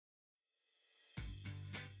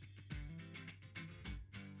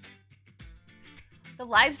The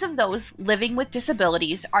lives of those living with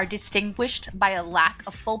disabilities are distinguished by a lack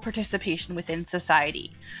of full participation within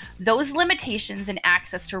society. Those limitations in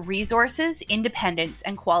access to resources, independence,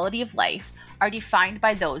 and quality of life are defined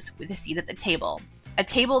by those with a seat at the table, a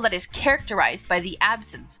table that is characterized by the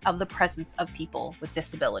absence of the presence of people with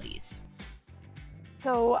disabilities.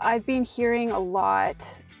 So I've been hearing a lot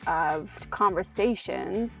of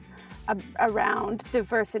conversations around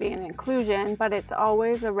diversity and inclusion, but it's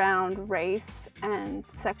always around race and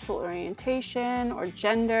sexual orientation or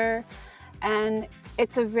gender. And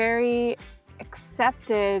it's a very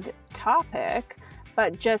accepted topic,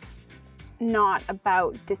 but just not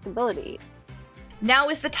about disability. Now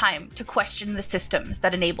is the time to question the systems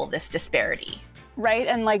that enable this disparity. Right?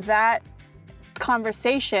 And like that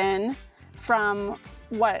conversation from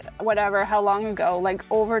how long ago, like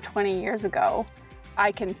over 20 years ago,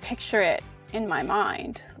 I can picture it in my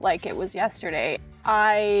mind like it was yesterday.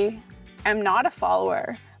 I am not a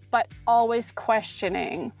follower, but always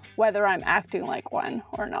questioning whether I'm acting like one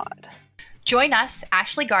or not. Join us,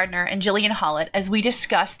 Ashley Gardner and Jillian Hollett, as we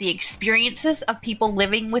discuss the experiences of people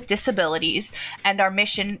living with disabilities and our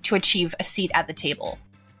mission to achieve a seat at the table.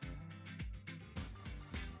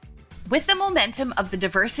 With the momentum of the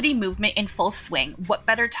diversity movement in full swing, what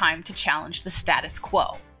better time to challenge the status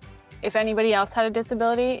quo? If anybody else had a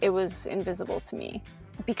disability, it was invisible to me.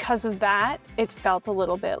 Because of that, it felt a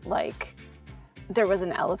little bit like there was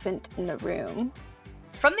an elephant in the room.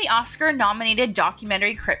 From the Oscar-nominated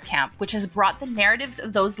documentary Crip Camp, which has brought the narratives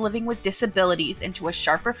of those living with disabilities into a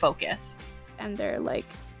sharper focus. And they're like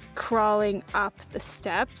crawling up the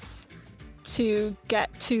steps to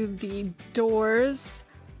get to the doors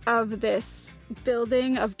of this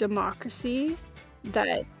building of democracy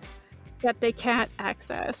that they can't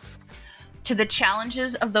access. To the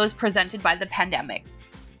challenges of those presented by the pandemic.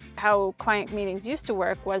 How client meetings used to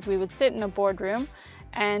work was we would sit in a boardroom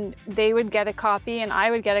and they would get a copy and I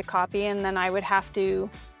would get a copy and then I would have to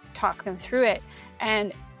talk them through it.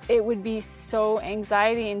 And it would be so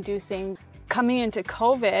anxiety inducing coming into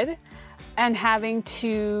COVID and having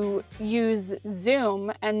to use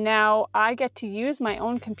Zoom, and now I get to use my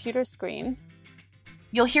own computer screen.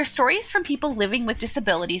 You'll hear stories from people living with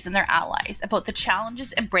disabilities and their allies about the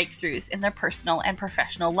challenges and breakthroughs in their personal and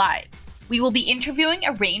professional lives. We will be interviewing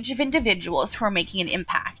a range of individuals who are making an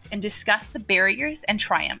impact and discuss the barriers and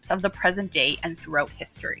triumphs of the present day and throughout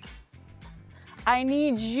history. I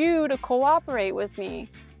need you to cooperate with me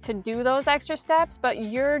to do those extra steps, but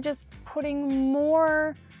you're just putting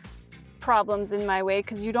more problems in my way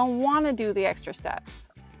because you don't want to do the extra steps.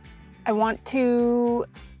 I want to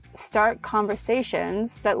start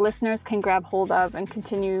conversations that listeners can grab hold of and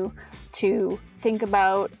continue to think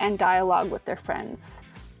about and dialogue with their friends.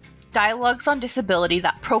 Dialogues on disability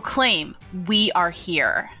that proclaim we are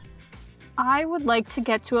here. I would like to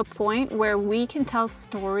get to a point where we can tell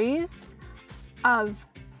stories of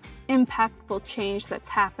impactful change that's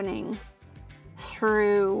happening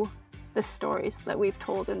through the stories that we've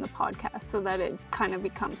told in the podcast so that it kind of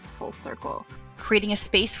becomes full circle. Creating a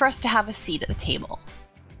space for us to have a seat at the table.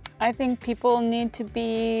 I think people need to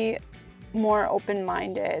be more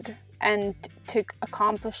open-minded, and to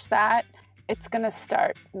accomplish that, it's going to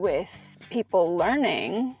start with people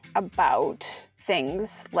learning about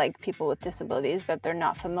things like people with disabilities that they're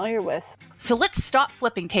not familiar with. So let's stop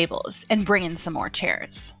flipping tables and bring in some more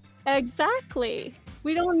chairs. Exactly.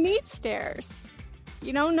 We don't need stairs.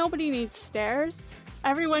 You know, nobody needs stairs.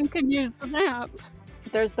 Everyone can use the ramp.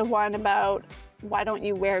 There's the one about why don't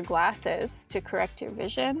you wear glasses to correct your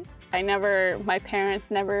vision? My parents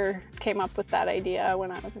never came up with that idea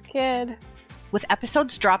when I was a kid. With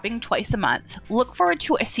episodes dropping twice a month, look forward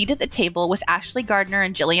to A Seat at the Table with Ashley Gardner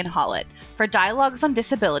and Jillian Hollett for dialogues on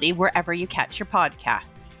disability wherever you catch your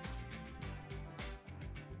podcasts.